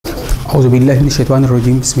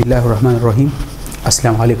औज़ुबिल्लाहिमिनश्शैतानिर्रजीम बिस्मिल्लाहिर्रहमानिर्रहीम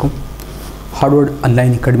अस्सलाम वालेकुम। हार्वर्ड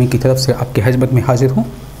ऑनलाइन एकेडमी की तरफ से आपकी खिदमत में हाजिर हूँ।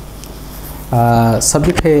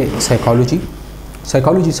 सब्जेक्ट है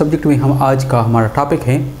साइकोलॉजी सब्जेक्ट में हम आज का हमारा टॉपिक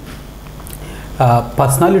है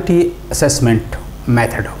पर्सनालिटी असेसमेंट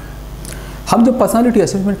मेथड। हम जब पर्सनालिटी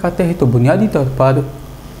असेसमेंट करते हैं तो बुनियादी तौर पर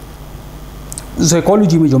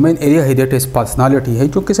साइकोलॉजी में जो मेन एरिया है दैट इज़ पर्सनालिटी है,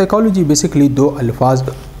 जो कि साइकोलॉजी बेसिकली दो अल्फाज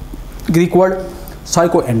Greek word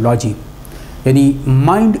psycho and logy, यानी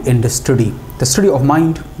mind and study, the study of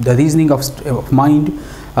mind, the reasoning of mind,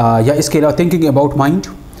 या इसके अलावा थिंकिंग अबाउट माइंड।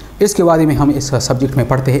 इसके बारे में हम इस सब्जेक्ट में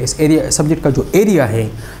पढ़ते हैं। इस एरिया सब्जेक्ट का जो एरिया है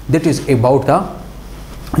दैट इज़ अबाउट द,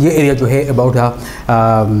 ये एरिया जो है अबाउट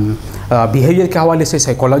द बिहेवियर के हवाले से,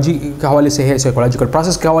 साइकोलॉजी के हवाले से है, साइकोलॉजिकल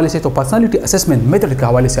प्रोसेस के हवाले से। तो पर्सनालिटी असेसमेंट मेथड के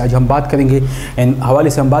हवाले से आज हम बात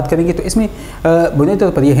करेंगे तो इसमें बुनियादी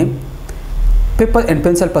तौर पर ये है paper and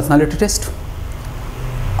pencil personality test,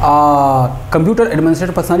 computer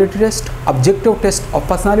administrated personality test, objective test of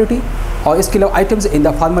personality, और इसके अलावा items in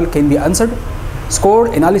the formal can be answered,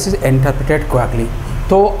 scored, analysis and interpreted correctly.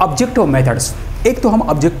 तो ऑब्जेक्टिव मेथड्स, एक तो हम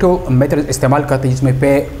ऑब्जेक्टिव मेथड इस्तेमाल करते हैं जिसमें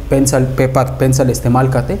पेपर पेंसिल इस्तेमाल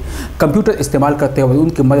करते हैं, कंप्यूटर इस्तेमाल करते हैं और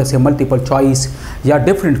उनकी मदद से मल्टीपल चॉइस या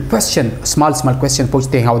डिफरेंट क्वेश्चन, स्मॉल क्वेश्चन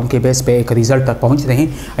पूछते हैं और उनके बेस पे एक रिजल्ट तक पहुंचते हैं,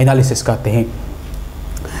 एनालिसिस करते हैं।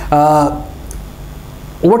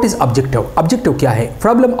 व्हाट इज़ ऑब्जेक्टिव क्या है?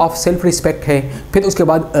 प्रॉब्लम ऑफ सेल्फ रिस्पेक्ट है। फिर उसके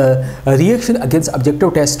बाद reaction against objective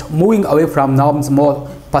test, moving away from norms more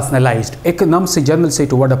personalised, एक नॉर्म से जनरल से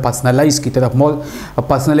टुवर्ड पर्सनलाइज की तरफ, मोर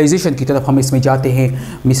पर्सनलाइजेशन की तरफ हम इसमें जाते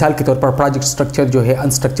हैं। मिसाल के तौर पर प्रोजेक्ट स्ट्रक्चर जो है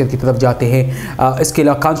अनस्ट्रक्चर की तरफ जाते हैं, इसके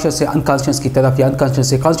अलावा कॉन्शियस से अनकॉन्शियस की तरफ या अनकॉन्शियस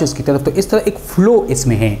से कॉन्शियस की तरफ। तो इस तरह एक फ्लो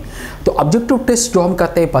इसमें है। तो ऑब्जेक्टिव टेस्ट जो हम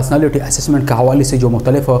करते हैं पर्सनालिटी असेसमेंट के हवाले से, जो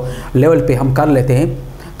मुख्तलिफ लेवल पर हम कर लेते हैं,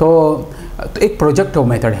 तो एक प्रोजेक्टिव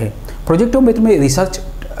मेथड है। प्रोजेक्टिव मेथड में रिसर्च,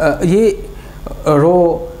 ये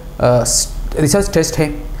रिसर्च टेस्ट है।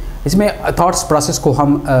 इसमें थॉट्स प्रोसेस को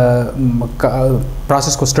हम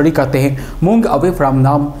प्रोसेस को स्टडी करते हैं। Moving away from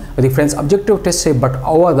norm reference, objective test से but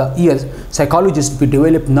over the years psychologist we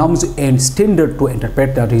develop norms and standard to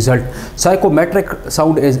interpret the result. Psychometric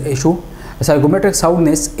sound is issue, psychometric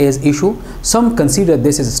soundness is issue, some consider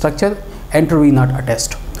this is structure, interview not a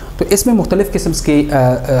test. तो इसमें मुख्तलिफ़ किस्म के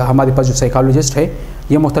हमारे पास जो psychologist है,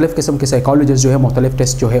 ये मुख्तलिफ़ किस्म के साइकोलॉजिस्ट जो है मुख्तलिफ़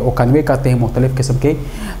टेस्ट जो है वो कन्वे करते हैं मुख्तलिफ़ किस्म के।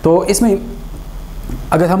 तो इसमें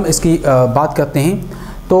अगर हम इसकी बात करते हैं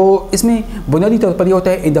तो इसमें बुनियादी तौर पर ये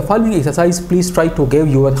होता है, in the following exercise please try to give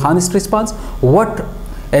your honest response what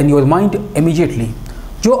and your mind immediately,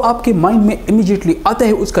 जो आपके माइंड में इमीडिएटली आता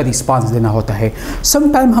है उसका रिस्पांस देना होता है।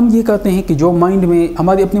 सम टाइम हम ये करते हैं कि जो माइंड में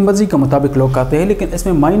हमारी अपनी मर्ज़ी के मुताबिक लोग करते हैं, लेकिन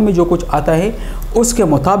इसमें माइंड में जो कुछ आता है उसके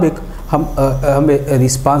मुताबिक हमें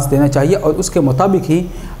रिस्पांस देना चाहिए और उसके मुताबिक ही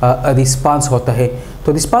रिस्पांस होता है।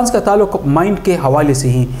 तो रिस्पांस का ताल्लुक माइंड के हवाले से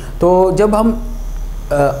ही। तो जब हम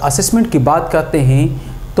असेसमेंट की बात करते हैं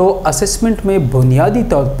तो असेसमेंट में बुनियादी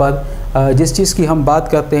तौर पर जिस चीज़ की हम बात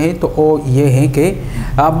करते हैं तो वो ये है कि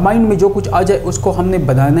माइंड में जो कुछ आ जाए उसको हमने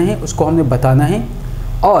बनाना है, उसको हमने बताना है,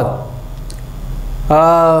 और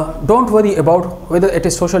don't worry about whether it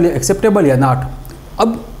is socially acceptable या नॉट।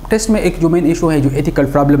 अब टेस्ट में एक जो मेन इशू है, जो एथिकल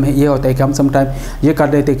प्रॉब्लम है, ये होता है कि हम समटाइम ये कर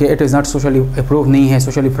देते हैं कि it is not socially approve नहीं है,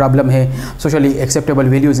 सोशली प्रॉब्लम है, सोशली एक्सेप्टेबल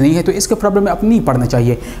वैल्यूज़ नहीं है। तो इसके प्रॉब्लम में अब नहीं पढ़ना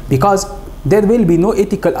चाहिए, because there will be no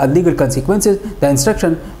ethical or legal consequences. The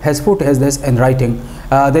instruction has put as this in writing.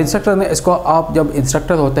 The instructor ने इसको, आप जब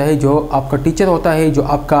इंस्ट्रक्टर होता है, जो आपका टीचर होता है, जो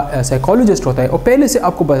आपका साइकोलॉजिस्ट होता है, और पहले से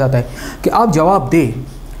आपको बताता है कि आप जवाब दें,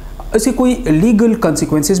 इसके कोई लीगल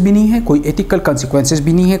कॉन्सिक्वेंसेस भी नहीं है, कोई एथिकल कॉन्सिक्वेंसेस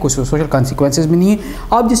भी नहीं है, कोई सोशल कॉन्सिक्वेंसेस भी नहीं है।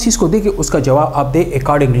 आप जिस चीज़ को देखें उसका जवाब आप दें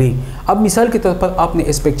अकॉर्डिंगली। अब मिसाल के तौर पर आपने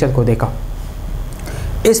इस पिक्चर को देखा,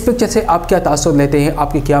 इस पिक्चर से आप क्या तासुर लेते हैं,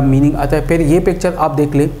 आपके क्या मीनिंग आता है, फिर ये पिक्चर आप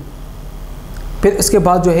देख लें, फिर इसके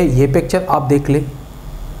बाद जो है ये पिक्चर आप देख लें,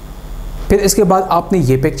 फिर इसके बाद आपने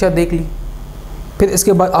ये पिक्चर देख ली, फिर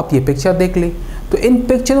इसके बाद आप ये पिक्चर देख लें। तो इन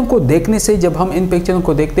पिक्चरों को देखने से, जब हम इन पिक्चरों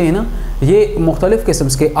को देखते हैं ना, ये मुख्तलिफ़ किस्म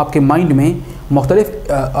के आपके माइंड में मुख्तलिफ़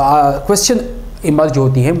क्वेश्चन इमर्ज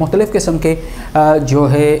होती है, मुख्तलिफ़ किस्म के जो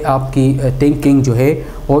है आपकी थिंकिंग जो है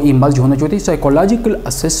वो इमर्ज होना चाहिए। साइकोलॉजिकल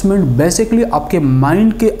असेसमेंट बेसिकली आपके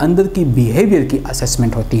माइंड के अंदर की बिहेवियर की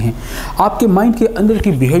असेसमेंट होती है, आपके माइंड के अंदर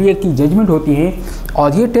की बिहेवियर की जजमेंट होती है,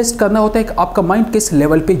 और ये टेस्ट करना होता है कि आपका माइंड किस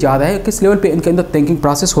लेवल पे जा रहा है, किस लेवल पे इनके अंदर थिंकिंग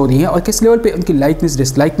प्रोसेस हो रही है, और किस लेवल पे उनकी लाइकनेस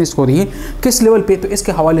डिसलाइकनेस हो रही है, किस लेवल पे। तो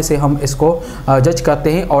इसके हवाले से हम इसको जज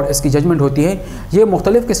करते हैं और इसकी जजमेंट होती है। ये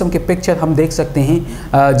मुख्तलिफ़ किस्म के पिक्चर हम देख सकते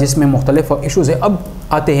हैं जिसमें मुख्तलिफ इशूज़ है। अब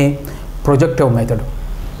आते हैं प्रोजेक्टिव मेथड।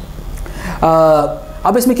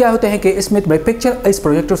 अब इसमें क्या होता है कि इसमें पिक्चर इस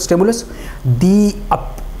प्रोजेक्टिव स्टिमुलस दी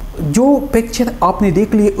जो पिक्चर आपने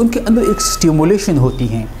देख ली है उनके अंदर एक स्टिमुलेशन होती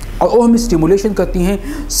हैं और वो हमें स्टिमुलेशन करती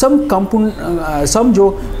हैं। सम जो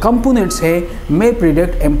कंपोनेंट्स है मे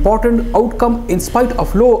predict important outcome in spite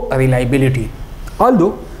of low reliability.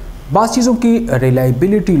 Although बाज़ चीज़ों की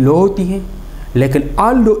रिलायबिलिटी लो होती हैं, लेकिन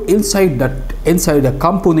ऑल्दो इनसाइड द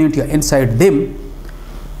कंपोनेंट या इनसाइड देम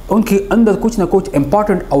उनके अंदर कुछ ना कुछ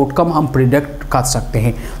इंपॉर्टेंट आउटकम हम प्रिडिक्ट कर सकते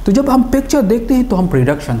हैं। तो जब हम पिक्चर देखते हैं तो हम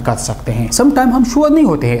प्रिडिक्शन कर सकते हैं। सम टाइम हम श्योर नहीं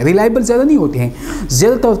होते हैं, रिलायबल ज़्यादा नहीं होते हैं,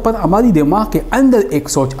 ज़्यादातर पर हमारी दिमाग के अंदर एक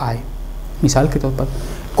सोच आए। मिसाल के तौर पर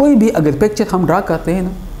कोई भी अगर पिक्चर हम ड्रा करते हैं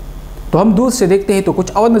ना, तो हम दूर से देखते हैं तो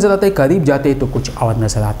कुछ और नज़र आता है, करीब जाते हैं तो कुछ और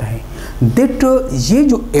नज़र आता है। दैट ये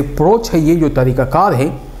जो अप्रोच है, ये जो तरीक़ाकार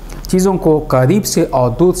है चीज़ों को करीब से और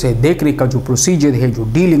दूर से देखने का जो प्रोसीजर है, जो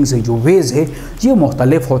डीलिंग्स है, जो वेज है, ये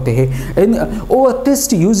मुख्तलिफ होते हैं। इन over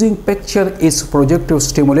test using picture is projective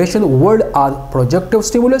stimulation, word are projective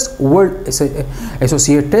stimulus, word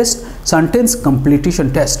associate test, sentence completion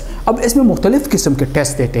test. अब इसमें मुख्तलिफ किस्म के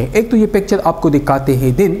टेस्ट देते हैं। एक तो ये पिक्चर आपको दिखाते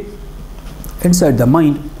हैं, दिन इनसाइड द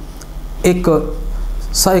माइंड एक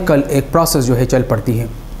साइकिल, एक प्रोसेस जो है चल पड़ती है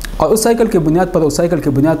और उस साइकिल के बुनियाद पर, उस साइकिल के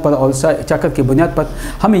बुनियाद पर और चक्कर के बुनियाद पर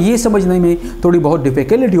हमें ये समझने में थोड़ी बहुत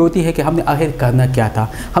डिफ़िकल्टी होती है कि हमने आखिर करना क्या था,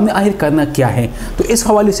 हमने आखिर करना क्या है। तो इस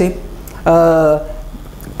हवाले से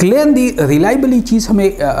क्लियरली रिलायबली चीज़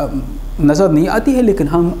हमें नज़र नहीं आती है, लेकिन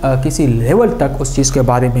हम किसी लेवल तक उस चीज़ के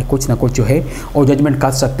बारे में कुछ ना कुछ जो है और जजमेंट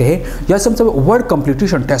कर सकते हैं। या सब वर्ड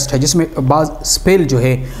कंप्लीटेशन टेस्ट है, जिसमें बाज़ स्पेल जो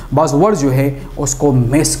है, बाज़ वर्ड जो है उसको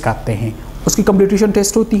मिस करते हैं, उसकी कंप्लीटेशन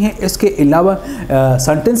टेस्ट होती हैं। इसके अलावा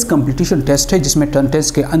सेंटेंस कंप्लीटेशन टेस्ट है, जिसमें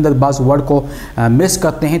सेंटेंस के अंदर बाज़ वर्ड को मिस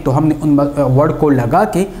करते हैं, तो हमने उन वर्ड को लगा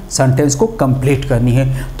के सेंटेंस को कंप्लीट करनी है।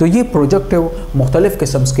 तो ये प्रोजेक्टिव मुख्तलिफ़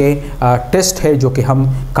किस्म के टेस्ट है जो कि हम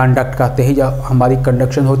कंडक्ट करते हैं या हमारी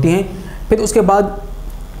कंडक्शन होती हैं। फिर उसके बाद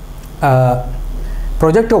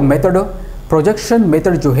प्रोजेक्टिव मेथड, प्रोजेक्शन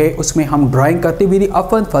मेथड जो है उसमें हम ड्राइंग करते हुए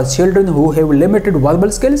often for children who have limited verbal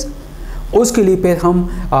skills, उसके लिए फिर हम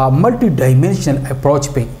मल्टी डायमेंशनल अप्रोच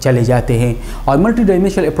पे चले जाते हैं। और मल्टी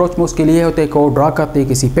डायमेंशनल अप्रोच में उसके लिए होते हैं को ड्रा करते हैं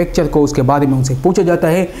किसी पिक्चर को, उसके बारे में उनसे पूछा जाता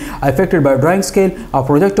है affected by drawing scale,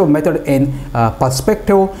 projective method in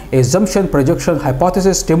perspective, assumption, projection,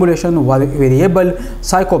 hypothesis, stimulation, variable,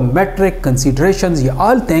 psychometric considerations. ये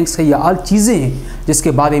ऑल थिंग्स है, ये ऑल चीज़ें हैं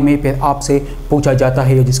जिसके बारे में फिर आपसे पूछा जाता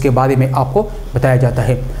है या जिसके बारे में आपको बताया जाता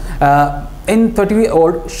है। In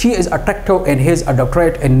 30-year-old, she is attractive and has a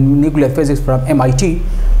doctorate in nuclear physics from MIT.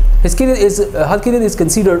 Her career is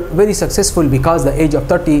considered very successful because the age of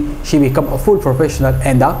 30 she become a full professional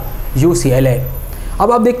in the UCLA.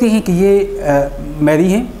 अब आप देखते हैं कि ये Mary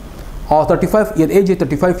हैं और 35 year as है,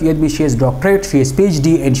 35 year में she has doctorate, she has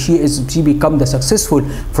PhD and she become the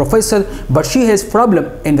successful professor, but she has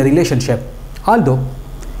problem in the relationship. Although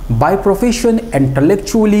by profession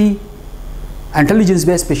intelligence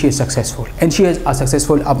base पे she is successful and she has a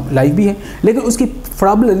successful अब life भी है, लेकिन उसकी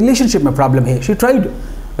problem relationship में problem है। She tried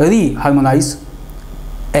री harmonise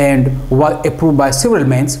and were approve by several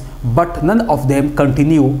mains but none of them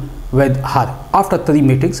continue with her after 3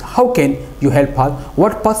 meetings. How can you help her,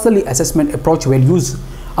 what personally assessment approach will use.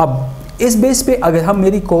 अब इस base पे अगर हम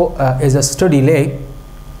मेरी को as a study ले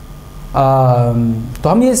तो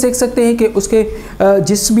हम ये सीख सकते हैं कि उसके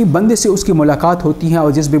जिस भी बंदे से उसकी मुलाकात होती है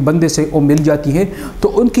और जिस भी बंदे से वो मिल जाती है, तो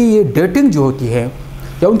उनकी ये डेटिंग जो होती है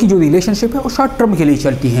या उनकी जो रिलेशनशिप है वो शॉर्ट टर्म के लिए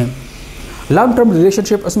चलती हैं, लॉन्ग टर्म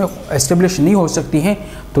रिलेशनशिप उसमें एस्टेब्लिश नहीं हो सकती हैं।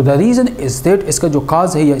 तो द रीज़न इज़ दैट, इसका जो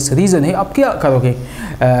काज है या इस रीज़न है, आप क्या करोगे,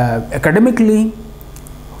 academically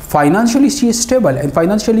financially C stable and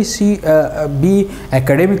financially सी भी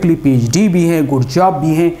एकेडमिकली PhD भी है, गुड जॉब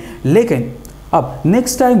भी है, लेकिन अब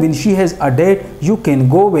next time when she has a date you can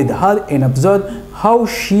go with her and observe how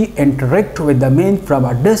she interact with the man from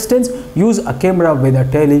a distance, use a camera with a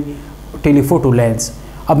telephoto lens.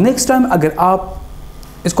 अब next time अगर आप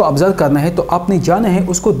इसको observe करना है तो आपने जाना है,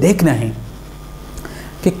 उसको देखना है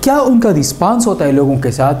कि क्या उनका रिस्पांस होता है लोगों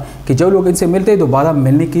के साथ, कि जो लोग इनसे मिलते हैं दोबारा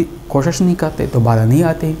मिलने की कोशिश नहीं करते, दोबारा नहीं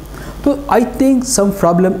आते। तो I think some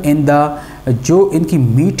problem in the जो इनकी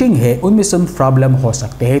मीटिंग है उनमें सम प्रॉब्लम हो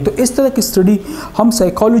सकते हैं। तो इस तरह की स्टडी हम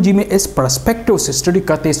साइकोलॉजी में इस पर्सपेक्टिव से स्टडी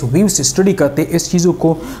करते हैं, इस व्यू से स्टडी करते हैं, इस चीज़ों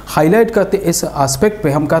को हाईलाइट करते हैं, इस एस्पेक्ट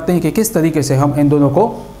पे हम कहते हैं कि किस तरीके से हम इन दोनों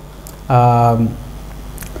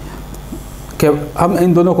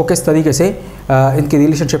को किस तरीके से इनकी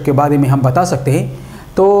रिलेशनशिप के बारे में हम बता सकते हैं।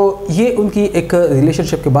 तो ये उनकी एक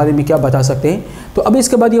रिलेशनशिप के बारे में क्या बता सकते हैं। तो अब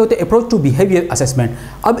इसके बाद ये होता है अप्रोच टू बिहेवियर असेसमेंट।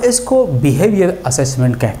 अब इसको बिहेवियर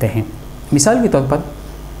असेसमेंट कहते हैं। मिसाल के तौर पर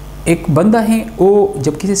एक बंदा है, वो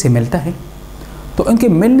जब किसी से मिलता है तो उनके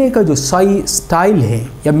मिलने का जो स्टाइल है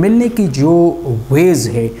या मिलने की जो वेज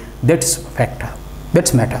है, दैट्स फैक्टर।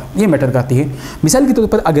 दैट्स मैटर, ये मैटर करती है। मिसाल के तौर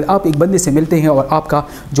पर अगर आप एक बंदे से मिलते हैं और आपका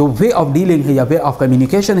जो वे ऑफ डीलिंग है या वे ऑफ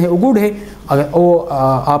कम्युनिकेशन है वो गुड है, अगर वो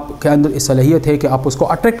आपके अंदर इस सलाहियत है कि आप उसको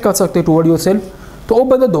अट्रैक्ट कर सकते हैं टुवर्ड योर सेल्फ, तो वो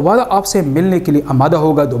बंदा दोबारा आपसे मिलने के लिए आमादा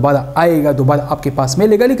होगा, दोबारा आएगा, दोबारा आपके पास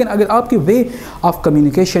मिलेगा। लेकिन अगर आपके वे ऑफ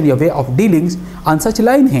कम्युनिकेशन या way of dealings on such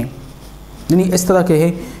line हैं, यानी इस तरह के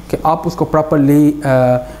हैं कि आप उसको प्रॉपरली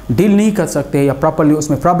डील नहीं कर सकते या प्रॉपरली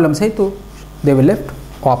उसमें प्रॉब्लम्स है, तो दे विल लेफ्ट,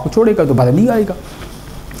 और आपको छोड़ेगा, दोबारा नहीं आएगा।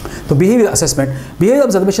 तो बिहेवियर असेसमेंट, बिहेवियर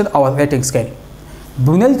ऑब्जर्वेशन और रेटिंग स्केल,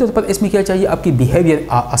 बुनियादी तौर पर इसमें क्या चाहिए, आपकी बिहेवियर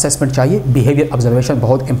असेसमेंट चाहिए। बिहेवियर ऑब्जर्वेशन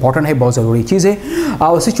बहुत इंपॉर्टेंट है, बहुत ज़रूरी चीज़ है।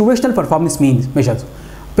 और सिचुएशनल परफॉर्मेंस मेजर्स,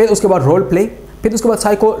 फिर उसके बाद रोल प्ले, फिर उसके बाद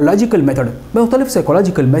साइकोलॉजिकल मेथड, मुख्तलिफ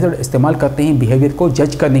साइकोलॉजिकल मेथड इस्तेमाल करते हैं बिहेवियर को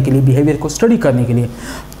जज करने के लिए, बिहेवियर को स्टडी करने के लिए।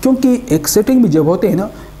 क्योंकि एक सेटिंग में जब होते हैं ना,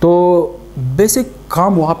 तो बेसिक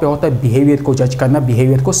काम वहाँ पे होता है बिहेवियर को जज करना,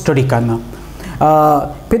 बिहेवियर को स्टडी करना।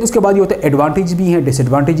 फिर उसके बाद ये होता है एडवांटेज भी हैं,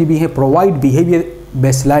 डिसएडवांटेज भी हैं। Provide behaviour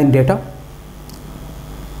baseline data,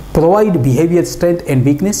 provide behaviour strength and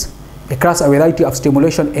weakness across a variety of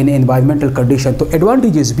stimulation in environmental condition. तो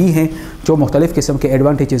एडवांटेजेस भी हैं, जो मुख्तलिफ़ किस्म के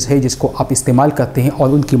एडवांटेजेस हैं जिसको आप इस्तेमाल करते हैं,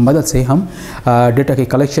 और उनकी मदद से हम डेटा के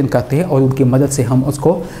कलेक्शन करते हैं और उनकी मदद से हम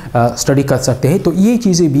उसको स्टडी कर सकते हैं। तो ये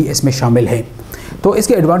चीज़ें भी इसमें शामिल हैं। तो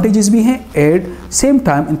इसके एडवांटेजेस भी हैं, एट सेम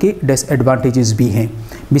टाइम इनके डिसएडवांटेजेस भी हैं।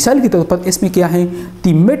 मिसाल के तौर पर इसमें क्या है,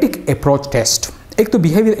 थीमेटिक अप्रोच टेस्ट। एक तो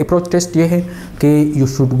बिहेवियर अप्रोच टेस्ट ये है कि यू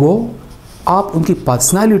शुड गो, आप उनकी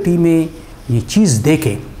पर्सनालिटी में ये चीज़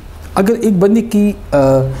देखें। अगर एक बंदे की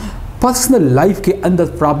पर्सनल लाइफ के अंदर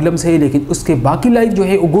प्रॉब्लम्स है लेकिन उसके बाकी लाइफ जो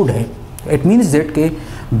है वो गुड है, इट मीन्स दैट के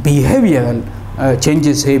बिहेवियरल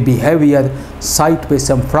चेंजेस है, बिहेवियर साइट पे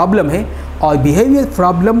सम प्रॉब्लम है। और बिहेवियर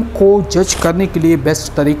प्रॉब्लम को जज करने के लिए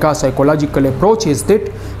बेस्ट तरीका साइकोलॉजिकल अप्रोच इज़ दैट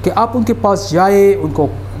कि आप उनके पास जाए, उनको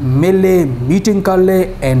मिल ले, मीटिंग कर ले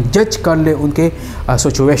एंड जज कर ले उनके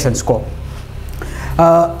सिचुएशंस को।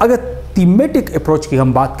 अगर थीमेटिक अप्रोच की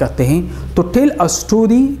हम बात करते हैं तो tell a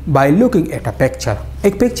story by looking at a picture.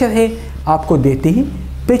 एक पिक्चर है, आपको देते हैं,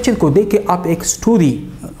 पिक्चर को देख के आप एक स्टोरी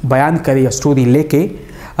बयान करें या स्टोरी लेके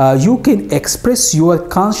you can express your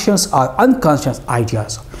conscious और अनकॉन्शियस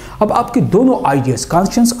आइडियाज़। अब आपके दोनों आइडियाज़,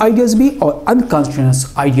 कॉन्शियस आइडियाज़ भी और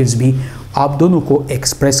अनकॉन्शियस आइडियाज़ भी, आप दोनों को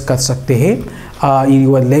एक्सप्रेस कर सकते हैं इन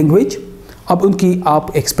योर लैंग्वेज। अब उनकी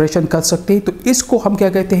आप एक्सप्रेशन कर सकते हैं। तो इसको हम क्या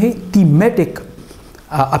कहते हैं, थीमेटिक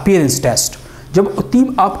अपीयरेंस टेस्ट। जब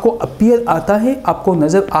थीम आपको अपीयर आता है, आपको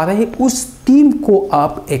नज़र आ रहा है, उस थीम को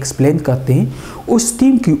आप एक्सप्लेन करते हैं, उस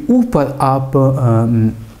थीम के ऊपर आप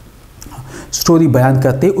स्टोरी बयान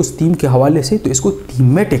करते हैं उस थीम के हवाले से, तो इसको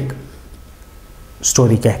थीमेटिक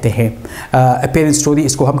स्टोरी कहते हैं। अपीयरेंस स्टोरी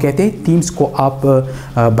इसको हम कहते हैं। थीम्स को आप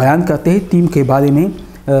बयान करते हैं, थीम के बारे में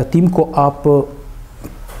थीम को आप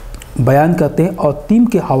बयान करते हैं और थीम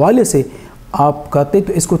के हवाले से आप करते हैं,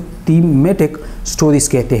 तो इसको थीमेटिक स्टोरीज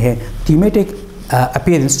कहते हैं। थीमेटिक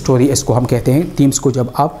अपीयरेंस स्टोरी इसको हम कहते हैं, थीम्स को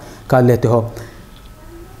जब आप कर लेते हो।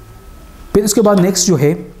 फिर उसके बाद नेक्स्ट जो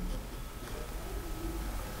है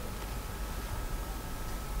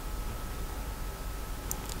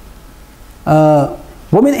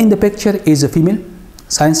women in the picture is a female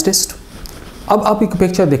scientist. अब आप एक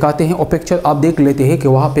पिक्चर दिखाते हैं और पिक्चर आप देख लेते हैं कि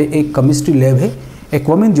वहाँ पे एक केमिस्ट्री लैब है, एक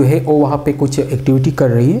वुमेन जो है वो वहाँ पे कुछ एक्टिविटी कर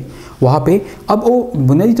रही है वहाँ पे। अब वो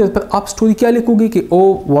बुनियादी तौर पर आप स्टोरी क्या लिखोगे कि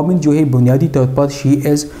वो वुमेन जो है बुनियादी तौर पर she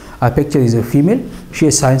is a picture is a female, she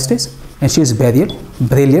is scientist and she is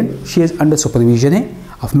brilliant, she is under supervision है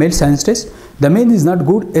of male scientist. The man is not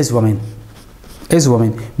good as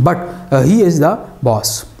women but he is the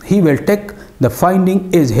boss, he will take the finding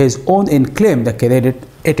is his own and claim the credit,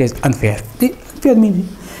 it is unfair। unfair mean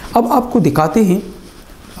अब आपको दिखाते हैं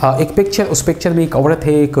एक picture, उस picture में एक औरत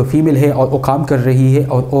है, एक फीमेल है और वो काम कर रही है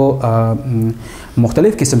और वो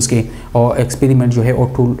मुख्तलिफ़ किस्म के और एक्सपेरिमेंट जो है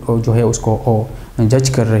और टूल जो है उसको जज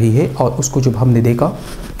कर रही है। और उसको जब हमने देखा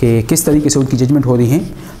कि किस तरीके से उनकी जजमेंट हो रही है,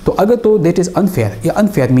 तो अगर तो दैट इज़ अनफेयर, या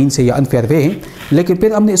अनफेयर मीन से या अनफेयर वे है। लेकिन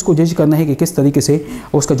फिर हमने इसको जज करना है कि किस तरीके से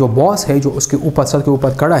उसका जो बॉस है जो उसके ऊपर सर के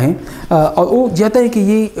ऊपर खड़ा है और वो चाहता है कि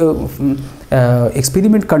ये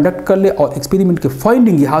एक्सपेरिमेंट कंडक्ट कर ले और एक्सपेरिमेंट के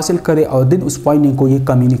फाइंडिंग ये हासिल करे और दिन उस फाइंडिंग को ये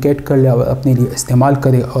कम्युनिकेट कर ले और अपने लिए इस्तेमाल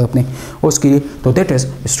करे और अपने उसके लिए, तो दैट इज़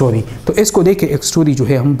स्टोरी। तो इसको देख के एक स्टोरी जो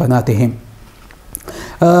है हम बनाते हैं।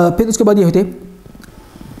 फिर उसके बाद ये होते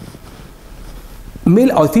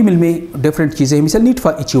मेल और फीमेल में डिफरेंट चीज़ें हैं। मिसाल नीड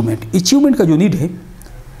फॉर अचीवमेंट का जो नीड है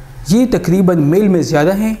ये तकरीबन मेल में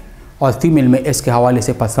ज़्यादा है और फीमेल में इसके हवाले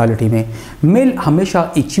से पर्सनालिटी में मेल हमेशा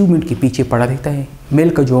अचीवमेंट के पीछे पड़ा रहता है। मेल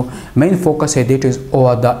का जो मेन फोकस है that is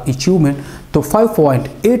over the achievement. तो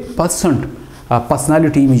 5.8%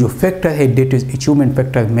 पर्सनालिटी में जो फैक्टर है date is achievement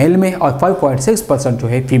factor mail में, और 5.6% जो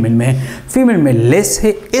है फीमेल में है। फीमेल में लेस है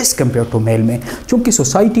एज कम्पेयर टू मेल में, चूँकि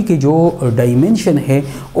सोसाइटी की जो डायमेंशन है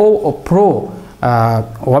वो प्रो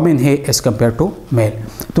वमेन है एज कम्पेयर टू मेल।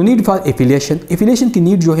 तो नीड फॉर एफिलिएशन, एफिलिएशन की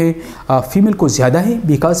नीड जो है फीमेल को ज़्यादा है,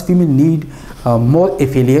 because female need more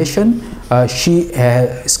affiliation.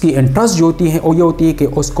 इसकी इंटरेस्ट जो होती है वो ये होती है कि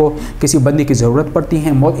उसको किसी बंदे की ज़रूरत पड़ती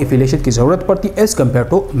है, मोर एफिलिएशन की ज़रूरत पड़ती है एज़ कम्पेयर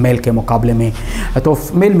टू मेल के मुकाबले में। तो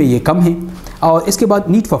मेल में ये कम है। और इसके बाद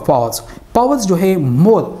नीड फॉर पावर्स, पावर्स जो है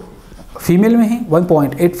मोर फीमेल में है,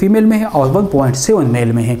 1.8 फीमेल में है और 1.7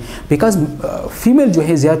 मेल में है, बिकॉज फीमेल जो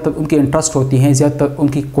है ज़्यादातर उनकी इंटरेस्ट होती हैं, ज़्यादातर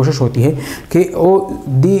उनकी कोशिश होती है कि वो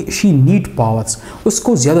शी नीड पावर्स,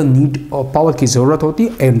 उसको ज़्यादा नीड और पावर की ज़रूरत होती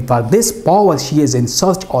है। And for this power she is in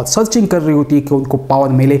search, और सर्चिंग कर रही होती है कि उनको पावर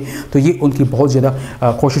मिले, तो ये उनकी बहुत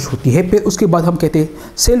ज़्यादा कोशिश होती है। फिर उसके बाद हम कहते हैं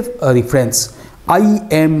सेल्फ रेफरेंस, आई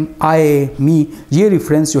एम आई मी, ये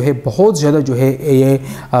रेफरेंस जो है बहुत ज़्यादा जो है ये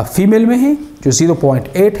फीमेल में है जो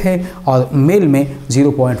 0.8 है, और मेल में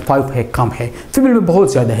 0.5 है, कम है। फीमेल में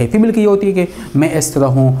बहुत ज़्यादा है। फीमेल की ये होती है कि मैं इस तरह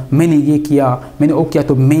हूँ, मैंने ये किया, मैंने वो किया,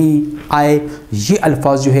 तो मैं आई, ये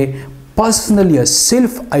अल्फाज जो है पर्सनल या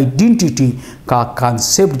सेल्फ आइडेंटिटी का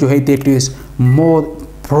कॉन्सेप्ट जो है that is more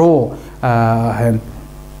pro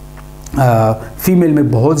female में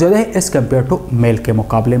बहुत ज़्यादा है एज़ कम्पेयर टू मेल के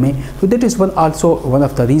मुकाबले में। तो that is one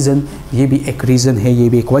of the reason, ये भी एक रीज़न है, ये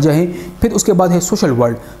भी एक वजह है। फिर उसके बाद है सोशल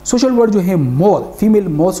वर्ल्ड, सोशल वर्ल्ड जो है मोर फीमेल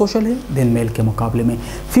मोर सोशल है देन मेल के मुकाबले में।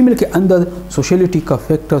 फीमेल के अंदर सोशलिटी का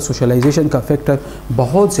फैक्टर, सोशलाइजेशन का फैक्टर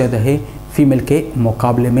बहुत ज़्यादा है फीमेल के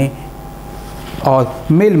मुकाबले में, और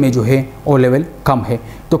मेल में जो है वो लेवल कम है।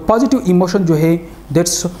 तो पॉजिटिव इमोशन जो है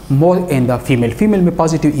that's more in the female, female में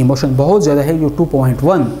पॉजिटिव इमोशन बहुत ज़्यादा है, जो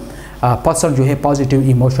 2.1% जो है पॉजिटिव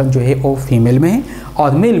इमोशन जो है वो फीमेल में है,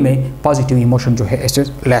 और मेल में पॉजिटिव इमोशन जो है इससे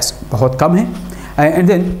लेस, बहुत कम है। एंड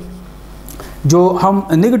देन जो हम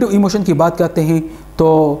नेगेटिव इमोशन की बात करते हैं तो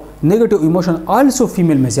नेगेटिव इमोशन आल्सो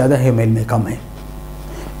फीमेल में ज़्यादा है, मेल में कम है।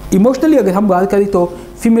 इमोशनली अगर हम बात करें तो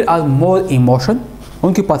फीमेल आर मोर इमोशन,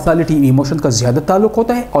 उनकी पर्सनालिटी इमोशन का ज़्यादा ताल्लुक़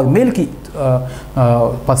होता है, और मेल की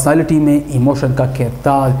पर्सनालिटी में इमोशन का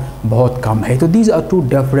किरदार बहुत कम है। तो these are to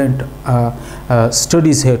different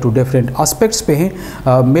studies है, टू डिफरेंट एस्पेक्ट्स पे हैं।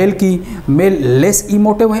 मेल लेस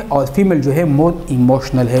इमोटिव है और फीमेल जो है मोर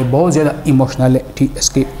इमोशनल है, बहुत ज़्यादा इमोशनलिटी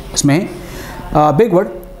इसमें है।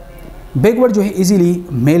 बैकवर्ड जो है इजीली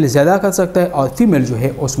मेल ज़्यादा कर सकता है और फीमेल जो है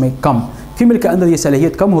उसमें कम। फीमेल के अंदर ये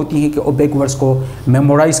सलाहियत कम होती है कि वो बैकवर्ड्स को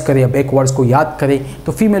मेमोराइज करे या बैकवर्ड्स को याद करे,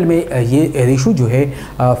 तो फीमेल में ये रेशो जो है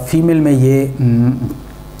फीमेल में ये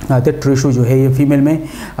दैट रेशो जो है ये फीमेल में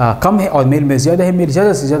कम है और मेल में ज़्यादा है। मेल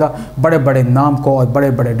ज़्यादा से ज़्यादा बड़े बड़े नाम को और बड़े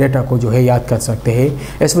बड़े डेटा को जो है याद कर सकते हैं।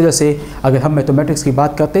 इस वजह से अगर हम मैथमेटिक्स की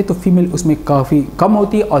बात करते हैं तो फीमेल उसमें काफ़ी कम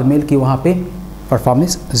होती है और मेल की वहाँ पे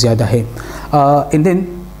परफॉर्मेंस ज़्यादा है। And then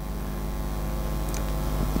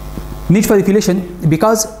need for affiliation,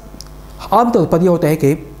 because आमतौर पर यह होता है कि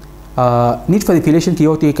नीड फॉर एफिलिएशन की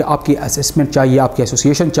होती है कि आपकी असेसमेंट चाहिए, आपकी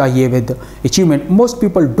एसोसिएशन चाहिए with achievement. Most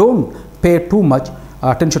people don't pay too much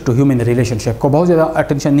attention to human relationship को, बहुत ज़्यादा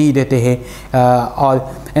अटेंशन नहीं देते हैं,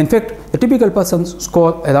 और in fact the typical person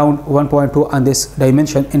score around 1.2 on this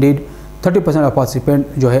dimension. Indeed 30% of participant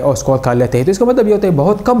जो है और स्कोर कर लेते हैं। तो इसका मतलब ये होता है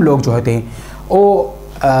बहुत कम लोग जो होते हैं वो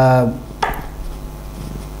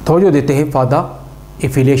तवज्जो देते हैं फॉर द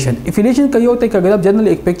एफिलिएशन। एफिलिएशन का ये होता है कि अगर आप जनरली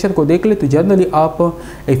एक पिक्चर को देख ले तो जनरली आप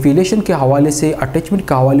एफिलिएशन के हवाले से, अटैचमेंट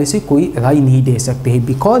के हवाले से कोई राय नहीं दे सकते हैं,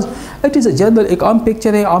 because it is a general, एक आम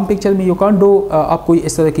पिक्चर है। आम पिक्चर में यू कांट डू, आप कोई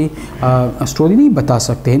इस तरह की स्टोरी नहीं बता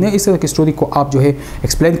सकते हैं, ना इस तरह की स्टोरी को आप जो है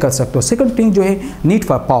एक्सप्लेन कर सकते हो। सेकंड थिंग जो है need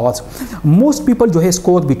for powers. Most people जो है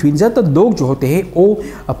स्कोर बिटवीन, ज़्यादातर लोग जो होते हैं वो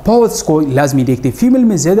पावर्स को लाजमी देखते हैं। फीमेल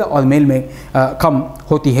में ज़्यादा और मेल में कम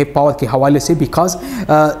होती है पावर के हवाले से, because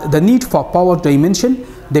the need for power dimension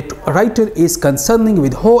that writer is concerning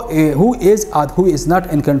with who is or who is not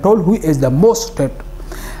in control, who is the most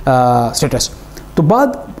status। तो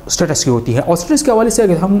बात स्टेटस की होती है, और स्टेटस के हवाले से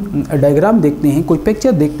अगर हम डायग्राम देखते हैं, कोई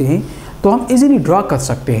पिक्चर देखते हैं, तो हम इजीली ड्रा कर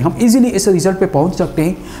सकते हैं, हम इजीली इस रिजल्ट पे पहुंच सकते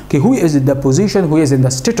हैं कि who is in the position, who is in the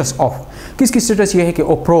status of, किसकी स्टेटस ये है कि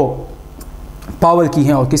वो प्रो पावर की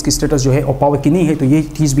है और किसकी स्टेटस जो है और पावर की नहीं है। तो ये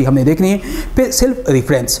चीज़ भी हमने देखनी है। फिर self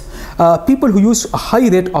reference, people who use high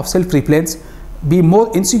rate of self reference be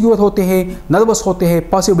more insecure होते हैं, नर्वस होते हैं,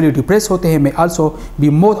 पॉसिबली डिप्रेस होते हैं, में आल्सो बी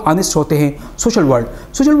मोर ऑनेस्ट होते हैं। Social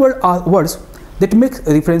word are words that make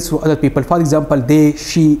reference to other people, for example they,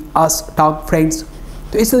 she, us, talk, friends.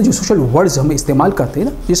 तो इस तरह जो सोशल वर्ड्स हम इस्तेमाल करते हैं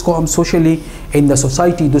ना, जिसको हम सोशली इन द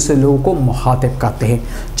सोसाइटी दूसरे लोगों को मुखातिब करते हैं,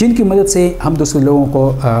 जिनकी मदद से हम दूसरे लोगों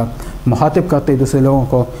को मुखातिब करते हैं, दूसरे लोगों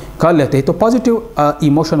को कर लेते हैं। तो positive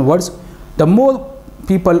emotion words the more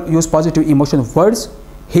people use positive emotion words,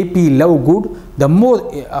 happy, love, good, the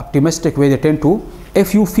more optimistic way they tend to.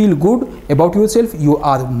 If you feel good about yourself, you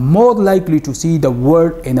are more likely to see the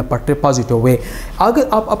world in a positive way. अगर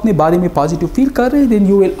आप अपने बारे में positive feel कर रहे हैं, then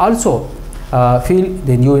you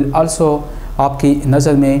will also आपकी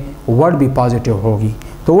नज़र में वर्ड भी पॉजिटिव होगी.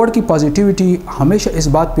 तो वर्ड की पॉजिटिविटी हमेशा इस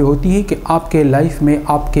बात पे होती है कि आपके लाइफ में,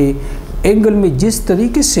 आपके एंगल में जिस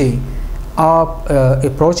तरीके से आप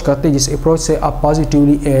अप्रोच करते हैं, जिस अप्रोच से आप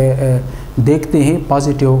पॉजिटिवली देखते हैं,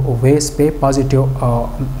 पॉजिटिव वेस पे, पॉजिटिव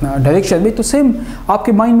डायरेक्शन में, तो सेम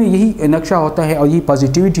आपके माइंड में यही नक्शा होता है और यही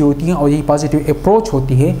पॉजिटिविटी होती है और यही पॉजिटिव अप्रोच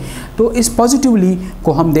होती है. तो इस पॉजिटिवली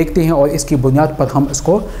को हम देखते हैं और इसकी बुनियाद पर हम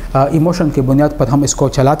इसको इमोशन के बुनियाद पर हम इसको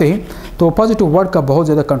चलाते हैं. तो पॉजिटिव वर्ड का बहुत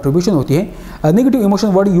ज़्यादा कंट्रीब्यूशन होती है. Negative emotion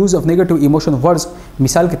word, use of negative emotion words,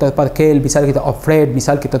 मिसाल के तौर पर केल, मिसाल के तौर पर अफ्रेड,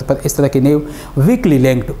 मिसाल के तौर पर इस तरह के name weekly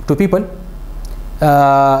linked to people.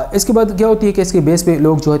 इसके बाद क्या होती है कि इसके बेस पे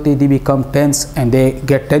लोग जो होते हैं they become tense and they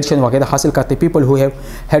get tension वगैरह हासिल करते हैं. People who have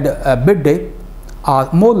had a bad day are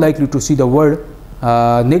more likely to see the world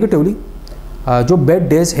negatively. जो बैड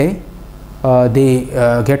डेज है दे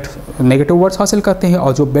गेट नेगेटिव वर्ड्स हासिल करते हैं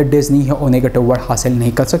और जो बैड डेज नहीं है वो नेगेटिव वर्ड हासिल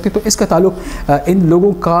नहीं कर सकते. तो इसका ताल्लुक इन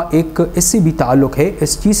लोगों का एक इससे भी ताल्लुक है,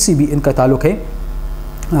 इस चीज़ से भी इनका ताल्लुक है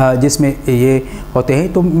जिसमें ये होते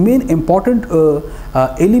हैं. तो मेन इम्पॉर्टेंट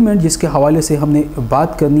एलिमेंट जिसके हवाले से हमने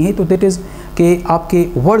बात करनी है तो दैट इज़ कि आपके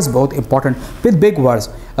वर्ड्स बहुत important. With big words,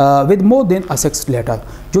 with more than a 6 letter,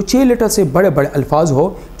 जो 6 लेटर से बड़े बड़े अल्फाज हो,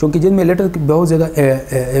 क्योंकि जिनमें लेटर की बहुत ज़्यादा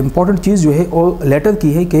इम्पॉर्टेंट चीज़ जो है वो लेटर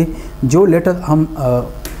की है कि जो लेटर हम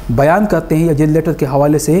बयान करते हैं या जिन लेटर के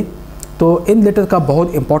हवाले से, तो इन लेटर का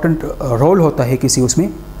बहुत इम्पॉर्टेंट रोल होता है किसी उसमें.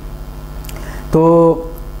 तो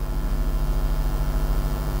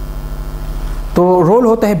रोल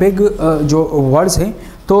होता है बिग जो वर्ड्स हैं.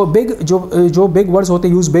 तो बिग जो बिग वर्ड्स होते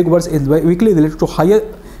हैं, use big words is weekly related to hire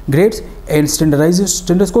grades and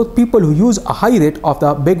standards code. People who use a high rate of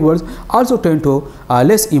the big words also tend to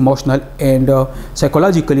less emotional and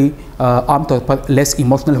psychologically आमतौर पर less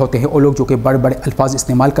emotional होते हैं. वो लोग जो कि बड़े बड़े अल्फाज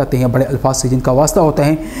इस्तेमाल करते हैं, बड़े अल्फाज से जिनका वास्ता होता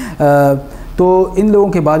है, तो इन लोगों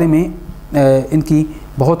के बारे में इनकी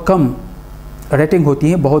बहुत कम रेटिंग होती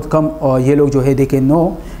है, बहुत कम. और ये लोग जो है देखें नो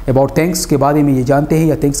अबाउट थिंग्स के बारे में ये जानते हैं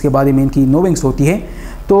या थिंग्स के बारे में इनकी नोविंग्स होती है.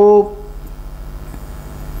 तो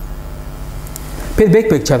फिर big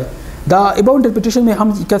picture, the about interpretation में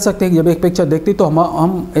हम कह सकते हैं कि जब एक पिक्चर देखते हैं तो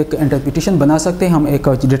हम एक इंटरप्रिटेशन बना सकते हैं. हम एक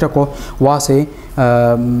डेटा को वहाँ से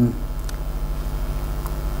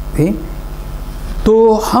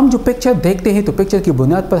तो हम जो पिक्चर देखते हैं तो पिक्चर की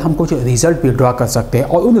बुनियाद पर हम कुछ रिज़ल्ट भी ड्रा कर सकते हैं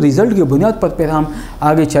और उन रिज़ल्ट की बुनियाद पर फिर हम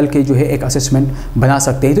आगे चल के जो है एक असेसमेंट बना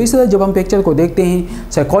सकते हैं. तो इस तरह जब हम पिक्चर को देखते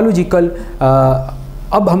हैं साइकोलॉजिकल,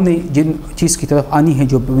 अब हमने जिन चीज़ की तरफ आनी है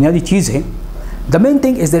जो बुनियादी चीज़ है, the main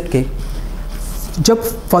thing is that के जब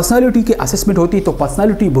पर्सनालिटी की असेसमेंट होती है तो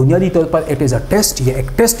पर्सनालिटी बुनियादी तौर पर इट इज़ अ टेस्ट. ये एक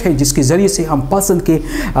टेस्ट है जिसके ज़रिए से हम पर्सन के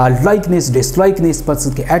लाइकनेस, डिसलाइकनेस,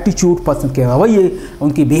 पर्सन के एटीट्यूड, पर्सन के रवैये,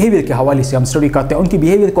 उनकी बिहेवियर के हवाले से हम स्टडी करते हैं. उनकी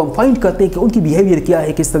बिहेवियर को हम फाइंड करते हैं कि उनकी बिहेवियर क्या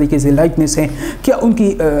है, किस तरीके से लाइकनेस है, क्या उनकी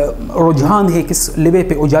रुझान है, किस लेवल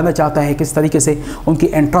पे वो जाना चाहता है, किस तरीके से उनकी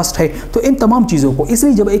इंटरेस्ट है. तो इन तमाम चीज़ों को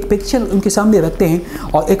इसलिए जब एक पिक्चर उनके सामने रखते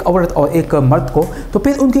हैं और एक औरत और एक मर्द को, तो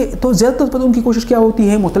फिर उनके तो ज़्यादातर पर उनकी कोशिश क्या होती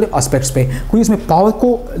है मुख्तलिफ एस्पेक्ट्स पे. कोई इसमें पावर को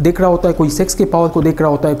देख रहा होता है, कोई सेक्स के पावर को देख रहा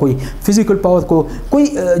होता है, कोई फिजिकल पावर को, कोई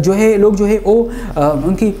जो है लोग जो है वो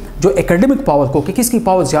उनकी जो एकेडमिक पावर को कि किसकी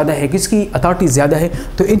पावर ज़्यादा है, किसकी अथॉरिटी ज़्यादा है,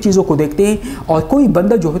 तो इन चीज़ों को देखते हैं. और कोई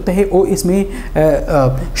बंदा जो होता है वो इसमें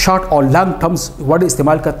शॉर्ट और लॉन्ग टर्म्स वर्ड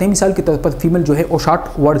इस्तेमाल करते हैं. मिसाल के तौर पर फीमेल जो है वो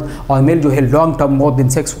शॉर्ट वर्ड और मेल जो है long term more than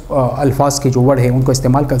sex अल्फाज के जो वर्ड है उनको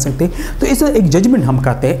इस्तेमाल कर सकते हैं. तो इस तरह एक जजमेंट हम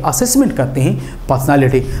करते हैं, असेसमेंट करते हैं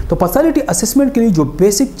पर्सनालिटी. तो पर्सनालिटी असेसमेंट के लिए जो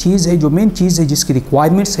बेसिक चीज़ है, जो मेन चीज़ है, जिसकी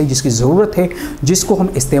रिक्वायरमेंट्स है, जिसकी ज़रूरत है, जिसको हम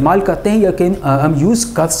इस्तेमाल करते हैं या कि हम यूज़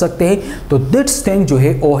कर सकते हैं, तो दिट्स थिंग जो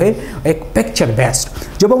है वो है एक पिक्चर बेस्ड.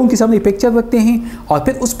 जब हम उनके सामने पिक्चर रखते हैं और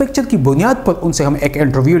फिर उस पिक्चर की बुनियाद पर उनसे हम एक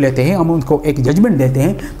इंटरव्यू लेते हैं, हम उनको एक जजमेंट देते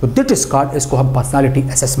हैं, तो दिट इज कॉल्ड, इसको हम पर्सनालिटी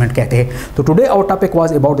असेसमेंट कहते हैं. तो today our topic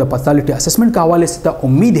was about the personality assessment का हवाले से.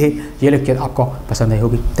 उम्मीद है ये लेक्चर आपको पसंद आई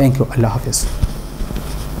होगी. Thank you. अल्लाह हाफिज़.